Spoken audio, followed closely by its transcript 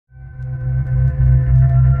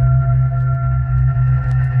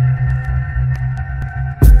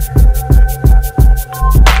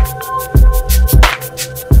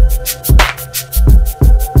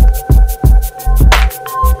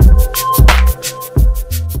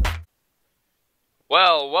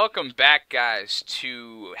Well, welcome back, guys,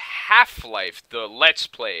 to Half-Life, the Let's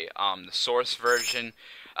Play, the Source version.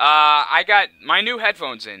 I got my new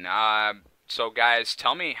headphones in, so guys,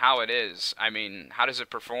 tell me how it is. I mean, how does it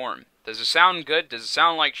perform? Does it sound good? Does it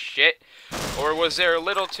sound like shit? Or was there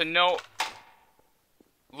little to no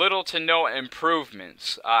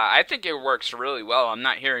improvements? I think it works really well. I'm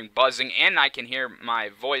not hearing buzzing, and I can hear my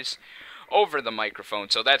voice over the microphone,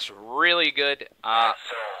 so that's really good.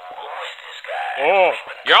 Oh,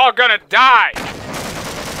 you're all gonna die!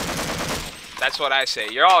 That's what I say.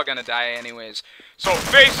 You're all gonna die anyways. So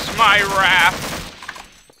face my wrath!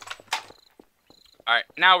 Alright,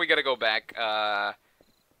 now we gotta go back.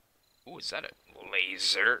 Ooh, is that a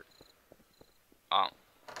laser? Oh.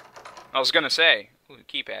 I was gonna say. Ooh,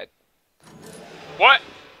 keypad. What?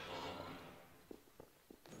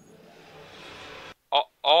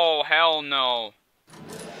 Oh, hell no.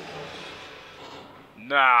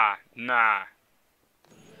 Nah.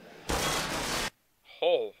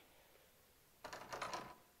 Oh.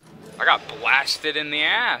 I got blasted in the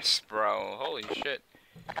ass, bro. Holy shit.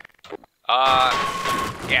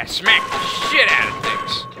 Yeah, smack the shit out of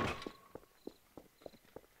things.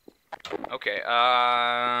 Okay,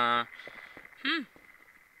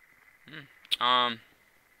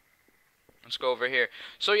 let's go over here.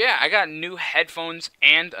 So yeah, I got new headphones,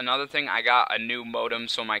 and another thing, I got a new modem,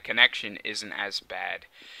 so my connection isn't as bad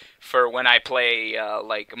for when I play,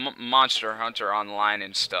 like, Monster Hunter Online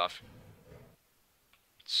and stuff.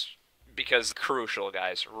 It's because crucial,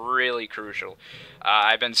 guys, really crucial.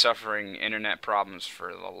 I've been suffering internet problems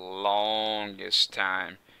for the longest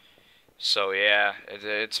time. So yeah,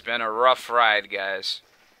 it's been a rough ride, guys.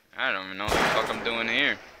 I don't even know what the fuck I'm doing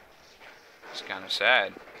here. It's kind of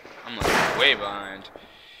sad. I'm like way behind.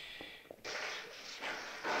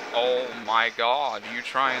 Oh my god, you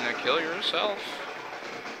trying to kill yourself?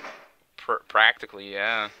 Practically,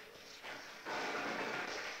 yeah.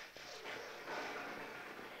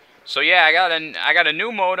 So yeah, I got a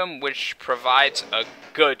new modem which provides a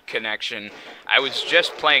good connection. I was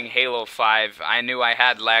just playing Halo 5. I knew I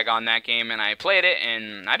had lag on that game, and I played it,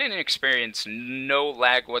 and I didn't experience no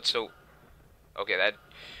lag whatsoever. Okay,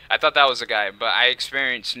 I thought that was a guy, but I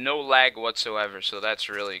experienced no lag whatsoever, so that's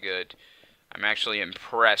really good. I'm actually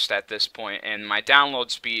impressed at this point, and my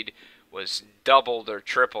download speed was doubled or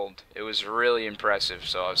tripled. It was really impressive,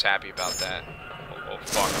 so I was happy about that. Oh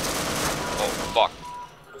fuck. Oh fuck.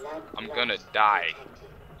 I'm gonna die.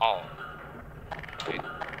 Oh. I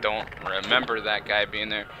don't remember that guy being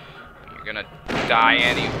there. You're gonna die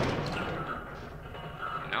any...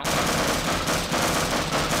 No.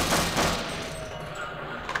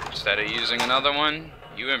 Instead of using another one,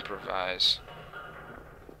 you improvise.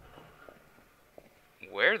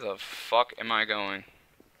 Where the fuck am I going?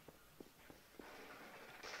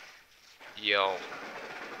 Yo,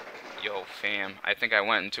 fam. I think I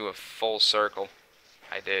went into a full circle.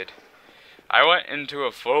 I did. I went into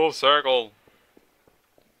a full circle.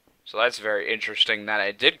 So that's very interesting that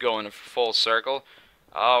I did go in a full circle.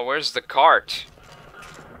 Where's the cart?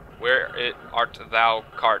 Where art thou,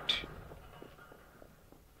 cart?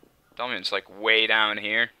 Tell me it's like way down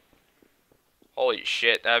here. Holy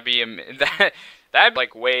shit, that'd be that'd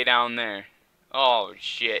like way down there. Oh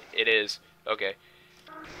shit, it is. Okay.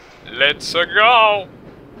 Let's go!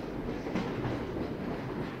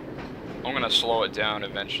 I'm gonna slow it down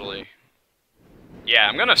eventually. Yeah,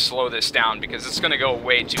 I'm gonna slow this down because it's gonna go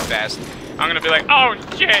way too fast. I'm gonna be like, oh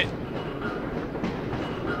shit!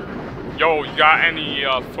 Yo, you got any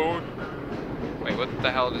food? Wait, what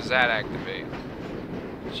the hell does that activate?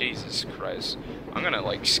 Jesus Christ. I'm gonna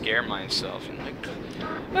like scare myself and like...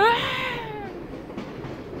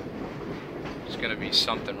 There's gonna be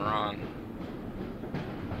something wrong.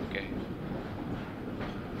 Okay.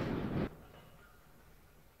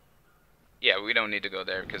 Yeah, we don't need to go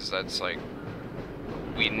there because that's like...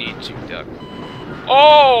 We need to duck.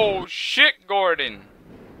 Oh shit, Gordon!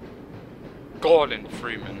 Gordon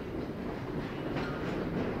Freeman.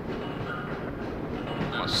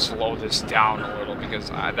 I'm gonna slow this down a little because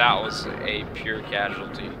that was a pure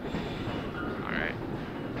casualty. Alright.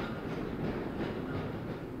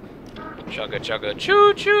 Chugga chugga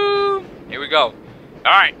choo choo! Here we go.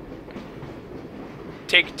 Alright.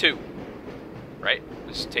 Take 2. Right?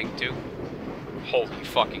 This is take 2. Holy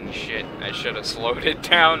fucking shit. I should have slowed it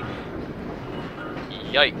down.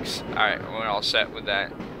 Yikes. Alright, we're all set with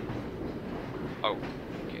that. Oh.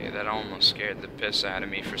 Okay, that almost scared the piss out of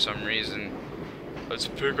me for some reason. Let's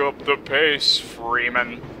pick up the pace,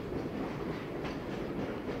 Freeman.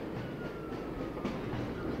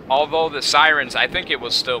 Although the sirens, I think it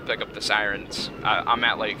will still pick up the sirens. I'm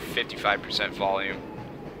at like 55% volume.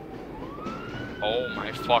 Oh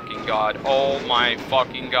my fucking god. Oh my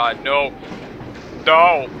fucking god. No.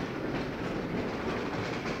 No.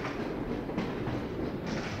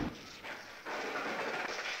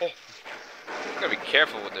 Oh. I gotta be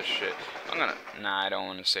careful with this shit. Nah, I don't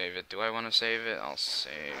want to save it. Do I want to save it? I'll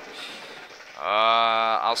save.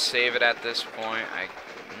 I'll save it at this point.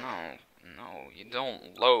 No, you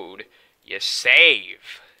don't load. You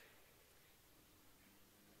save.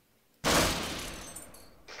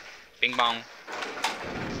 Bing bong.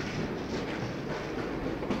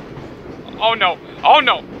 Oh no! Oh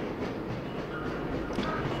no!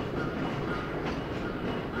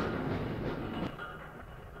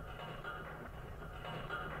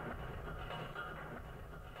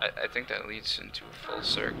 I think that leads into a full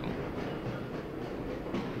circle.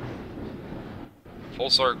 Full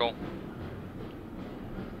circle.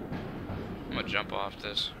 I'm gonna jump off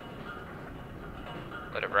this.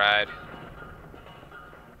 Let it ride.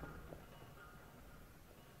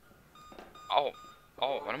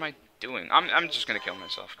 Oh, what am I doing? I'm just gonna kill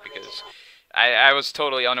myself because I was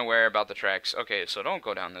totally unaware about the tracks. Okay, so don't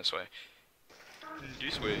go down this way.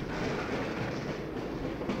 This way.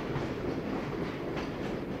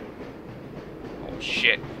 Oh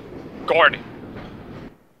shit. Gordon!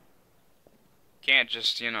 Can't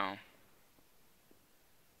just, you know.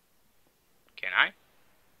 Can I?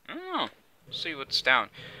 I don't know. See what's down.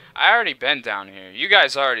 I already been down here. You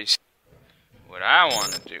guys already see what I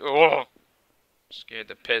want to do. Oh! Scared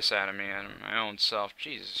the piss out of me, out of my own self.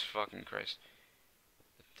 Jesus fucking Christ.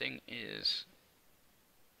 The thing is,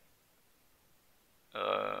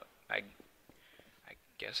 I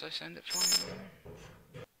guess I send it flying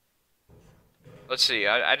on. Let's see.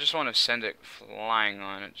 I just want to send it flying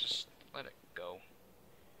on it. Just let it go.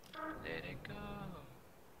 Let it go.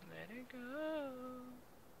 Let it go.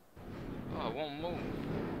 Oh, it won't move.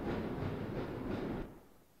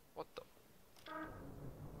 What the?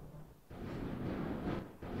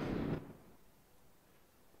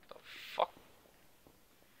 Fuck.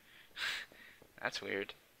 That's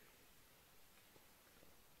weird.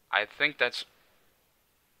 I think that's...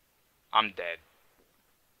 I'm dead.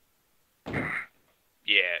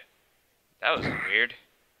 Yeah. That was weird.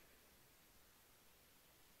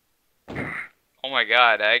 Oh my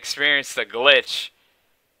god, I experienced a glitch.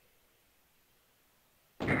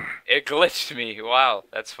 It glitched me. Wow,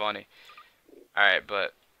 that's funny. Alright,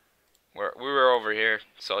 but we were over here,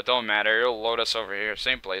 so it don't matter. It'll load us over here,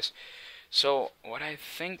 same place. So, what I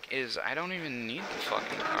think is I don't even need the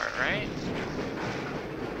fucking cart, right?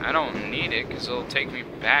 I don't need it, because it'll take me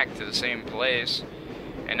back to the same place.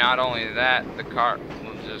 And not only that, the cart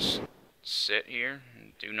will just sit here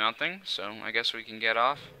and do nothing. So, I guess we can get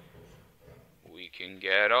off. We can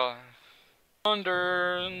get off.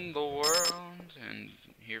 Under the world, and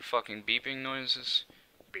hear fucking beeping noises.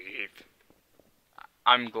 Beep.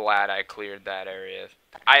 I'm glad I cleared that area.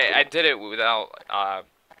 I did it without,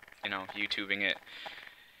 you know, YouTubing it.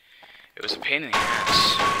 It was a pain in the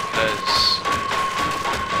ass,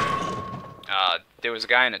 because there was a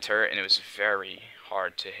guy in a turret, and it was very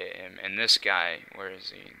hard to hit him. And this guy, where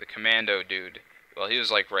is he? The commando dude. Well, he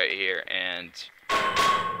was like right here, and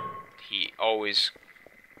he always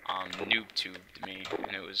noob tubed me,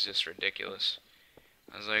 and it was just ridiculous.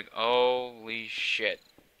 I was like, holy shit.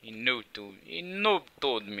 He noob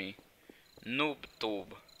tubed me. Noob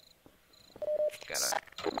tube.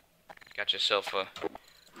 Got yourself a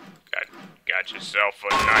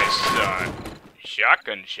nice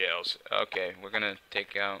shotgun shells. Okay, we're gonna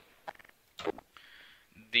take out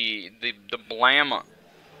the blamma.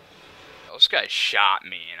 Those guys shot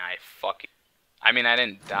me, and I mean, I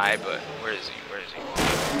didn't die, but where is he? Where is he?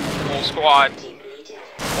 Whole squad.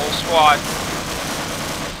 Whole squad.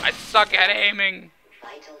 I suck at aiming.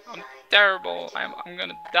 I'm terrible. I'm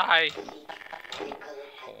gonna die. Oh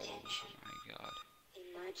my god.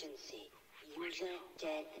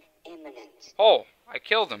 Oh, I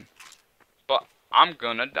killed him. But I'm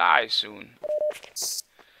gonna die soon.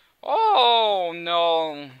 Oh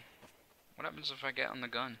no. What happens if I get on the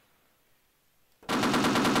gun?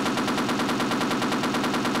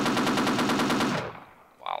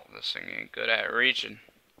 Wow, this thing ain't good at reaching.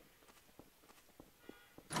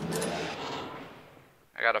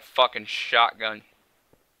 I got a fucking shotgun.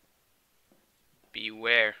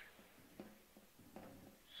 Beware.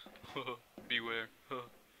 Beware.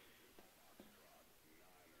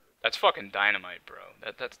 That's fucking dynamite, bro.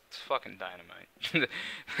 That's fucking dynamite.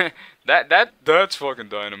 That's fucking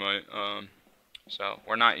dynamite. So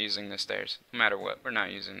we're not using the stairs. No matter what, we're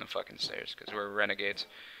not using the fucking stairs because we're renegades,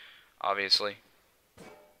 obviously.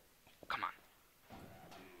 Come on.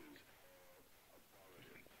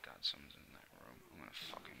 God, someone's in that room. I'm gonna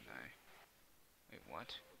fucking die.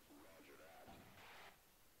 What?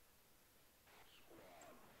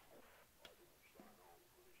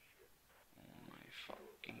 Oh my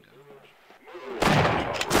fucking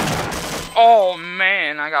gosh. Oh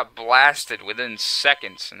man, I got blasted within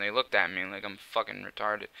seconds, and they looked at me like I'm fucking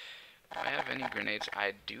retarded. Do I have any grenades?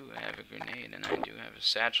 I do have a grenade, and I do have a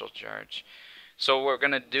satchel charge. So what we're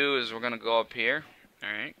gonna do is we're gonna go up here,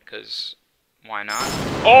 alright, because why not?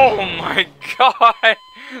 Oh my god!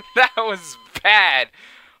 That was bad!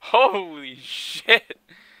 Holy shit!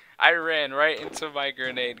 I ran right into my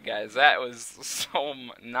grenade, guys. That was so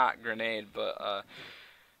not grenade, but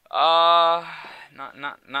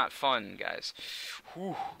not fun, guys.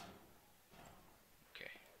 Whew.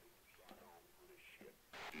 Okay.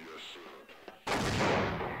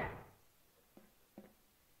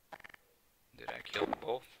 Did I kill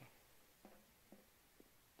both?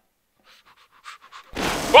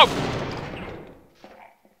 Whoa!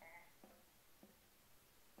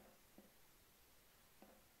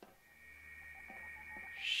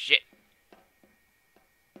 Shit.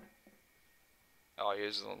 Oh,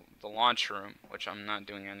 here's the launch room, which I'm not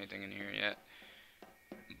doing anything in here yet.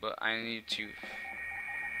 But I need to...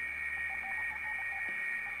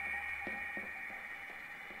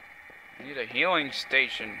 I need a healing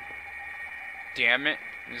station. Damn it.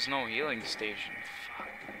 There's no healing station. Fuck.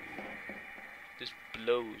 This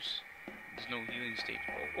blows. There's no healing station.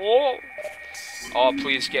 Oh! Oh,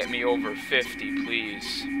 please get me over 50,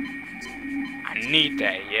 please. I need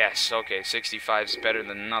that, yes. Okay, 65 is better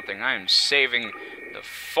than nothing. I am saving the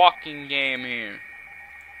fucking game here.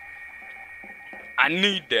 I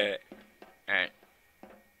need that. Alright.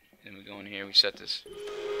 Then we go in here, we set this.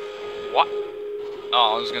 What?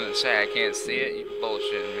 Oh, I was gonna say I can't see it. You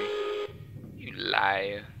bullshitting me. You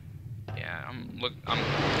liar. Yeah, I'm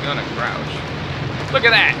gonna crouch. Look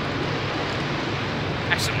at that!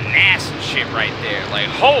 That's some nasty shit right there. Like,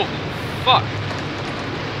 holy fuck.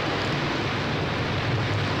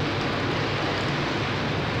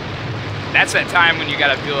 That's that time when you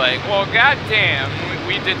gotta be like, well, goddamn,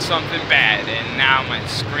 we did something bad, and now my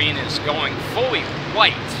screen is going fully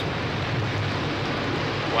white.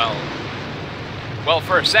 Well,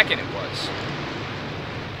 for a second it was.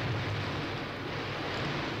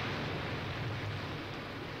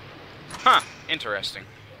 Huh, interesting.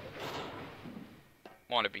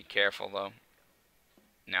 Want to be careful, though.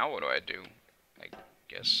 Now what do I do? I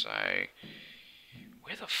guess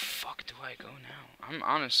where the fuck do I go now? I'm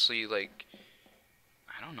honestly, like,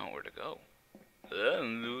 I don't know where to go. I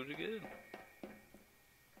don't know where to go.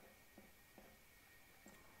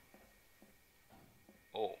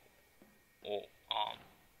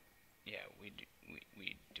 Yeah, we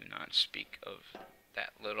do not speak of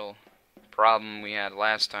that little problem we had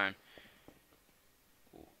last time.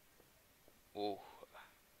 Ooh.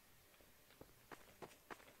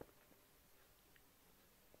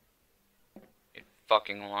 It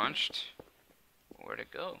fucking launched. Where'd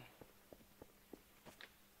it go?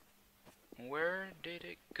 Where did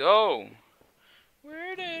it go?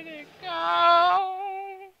 Where did it go?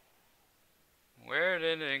 Where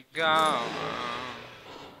did it go?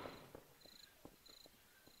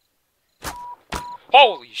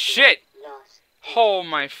 Holy shit! Oh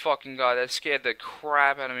my fucking god, that scared the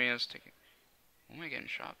crap out of me. I was thinking, who am I getting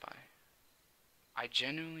shot by? I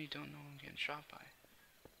genuinely don't know who I'm getting shot by.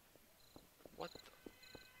 What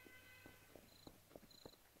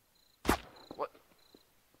the? What?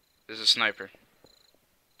 There's a sniper.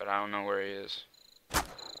 But I don't know where he is.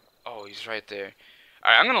 Oh, he's right there.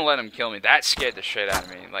 Alright, I'm gonna let him kill me. That scared the shit out of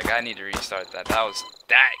me. Like, I need to restart that.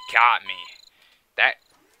 That got me. That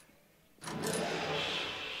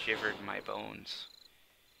shivered my bones.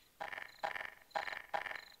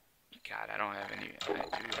 God, I don't have any. I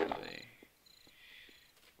do have a.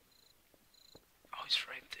 Oh, he's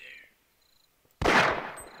right there.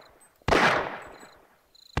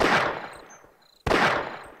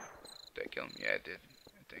 Did I kill him? Yeah, I did.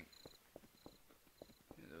 I think.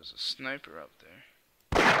 There was a sniper up there.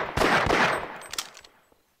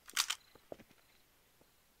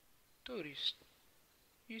 Dude,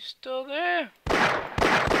 he's still there.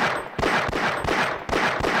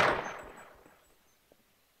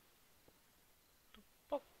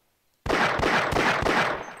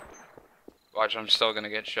 Watch, I'm still gonna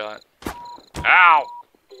get shot. Ow!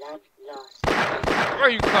 Blood lost. Where are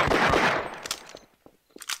you coming from?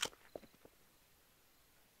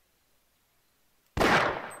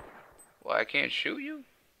 Well, I can't shoot you?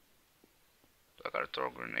 Do I gotta throw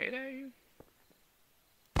a grenade at you?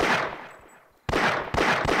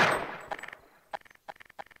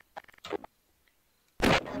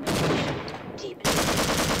 Deep.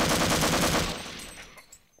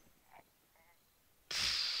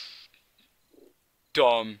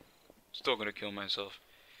 Dumb. Still gonna kill myself.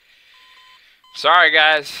 Sorry,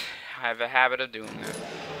 guys. I have a habit of doing that.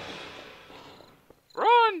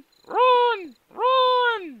 Run! Run!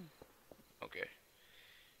 Run! Okay.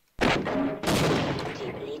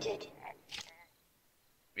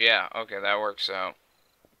 Yeah, okay, that works out.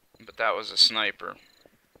 But that was a sniper.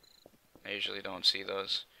 I usually don't see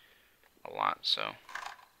those a lot, so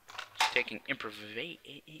just taking improvisation.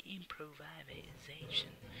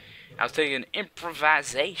 I was taking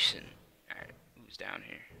improvisation. Alright, who's down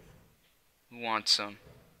here? Who wants some?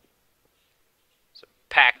 There's a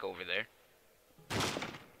pack over there.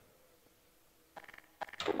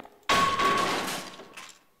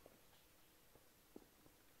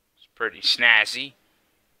 It's pretty snazzy.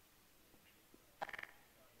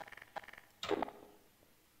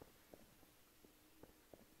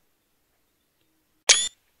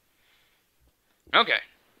 Okay,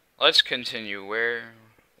 let's continue. Where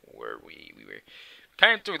were we? We were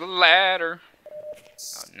climbing through the ladder.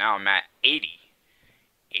 Oh, now I'm at 80.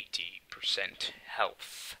 80%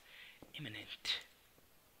 health. Imminent.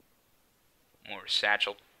 More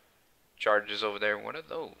satchel charges over there. What are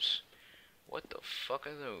those? What the fuck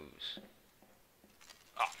are those?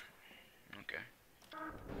 Oh, okay.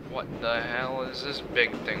 What the hell is this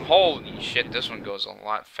big thing? Holy shit, this one goes a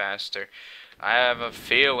lot faster. I have a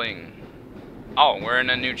feeling. Oh, we're in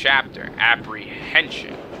a new chapter.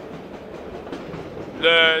 Apprehension.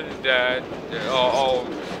 Oh.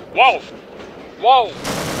 Whoa! Whoa!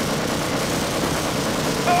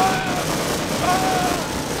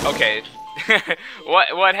 Okay.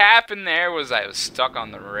 What happened there was I was stuck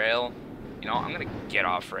on the rail. You know, I'm gonna get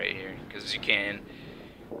off right here, because you can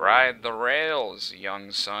ride the rails,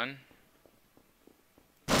 young son.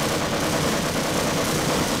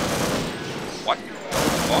 What the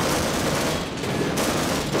fuck?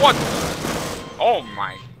 What the? Oh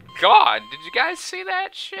my god, did you guys see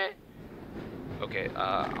that shit? Okay,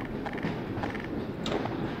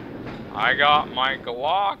 I got my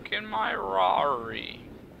Glock and my Rari.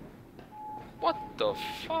 What the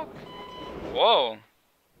fuck? Whoa.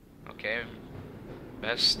 Okay,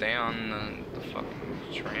 best stay on the fucking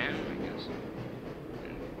tram, I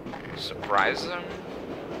guess. Surprise them?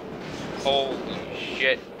 Holy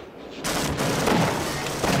shit.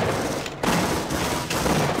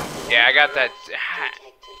 Yeah, I got that.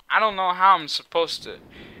 I don't know how I'm supposed to.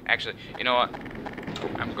 Actually, you know what?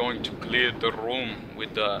 I'm going to clear the room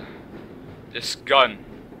with this gun.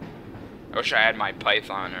 I wish I had my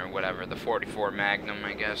Python or whatever, the 44 Magnum,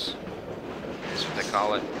 I guess. That's what they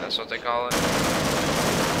call it. That's what they call it.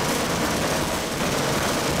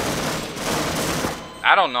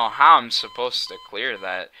 I don't know how I'm supposed to clear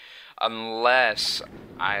that unless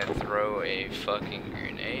I throw a fucking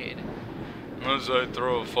grenade. Unless I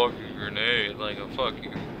throw a fucking grenade, like a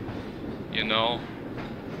fucking, you know.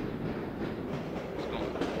 What's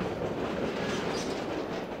going on?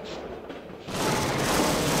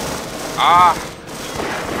 Ah!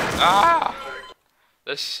 Ah!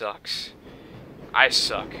 This sucks. I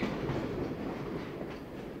suck.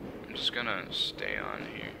 I'm just gonna stay on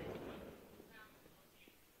here.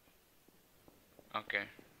 Okay.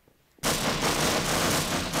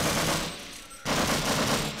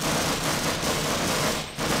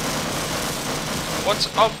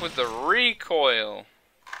 What's up with the recoil?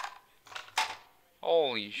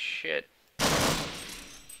 Holy shit.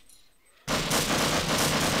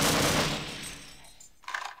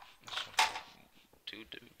 Two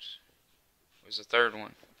dudes. Where's the third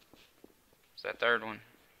one? Is that third one?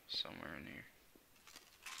 Somewhere in here.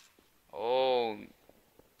 Oh.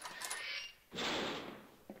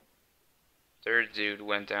 Third dude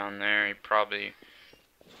went down there.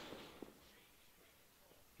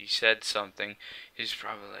 He said something. He's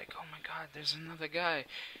probably like, oh my god, there's another guy.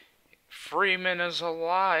 Freeman is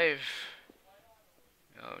alive.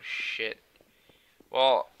 Oh shit.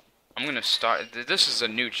 Well, I'm gonna start. This is a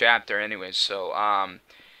new chapter anyway, so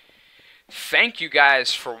thank you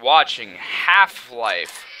guys for watching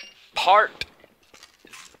Half-Life part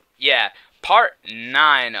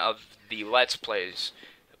 9 of the Let's Plays.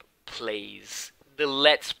 The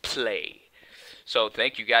Let's Play. So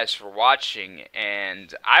thank you guys for watching,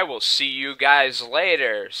 and I will see you guys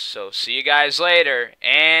later. So see you guys later,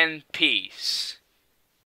 and peace.